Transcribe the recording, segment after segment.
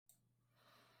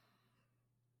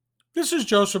This is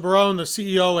Joseph Barone, the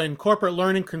CEO and corporate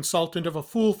learning consultant of A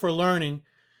Fool for Learning,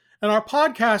 and our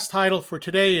podcast title for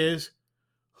today is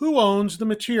Who Owns the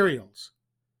Materials?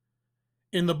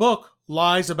 In the book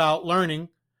Lies About Learning,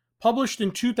 published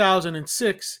in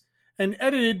 2006 and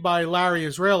edited by Larry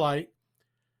Israelite,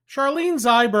 Charlene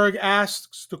Zyberg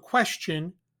asks the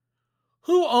question,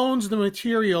 who owns the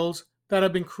materials that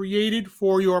have been created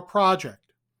for your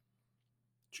project?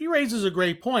 She raises a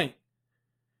great point.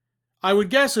 I would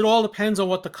guess it all depends on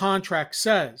what the contract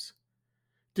says.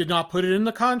 Did not put it in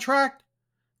the contract?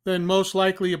 Then most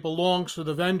likely it belongs to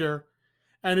the vendor,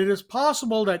 and it is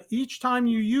possible that each time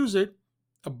you use it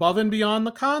above and beyond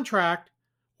the contract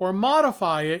or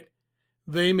modify it,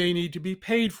 they may need to be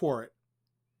paid for it.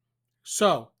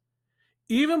 So,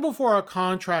 even before a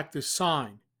contract is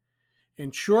signed,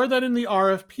 ensure that in the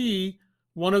RFP,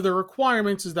 one of the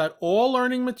requirements is that all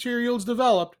learning materials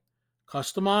developed,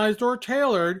 customized or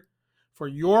tailored for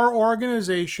your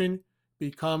organization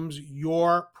becomes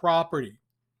your property.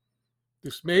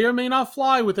 This may or may not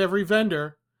fly with every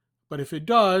vendor, but if it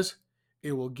does,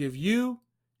 it will give you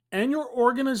and your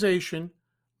organization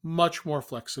much more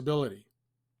flexibility.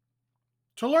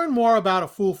 To learn more about A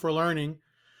Fool for Learning,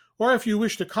 or if you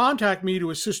wish to contact me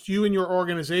to assist you and your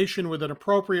organization with an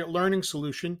appropriate learning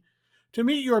solution to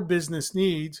meet your business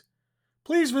needs,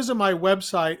 please visit my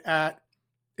website at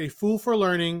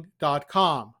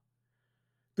afoolforlearning.com.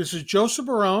 This is Joseph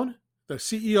Barone, the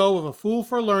CEO of A Fool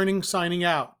for Learning, signing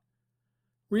out.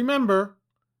 Remember,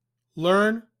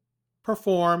 learn,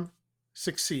 perform,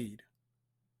 succeed.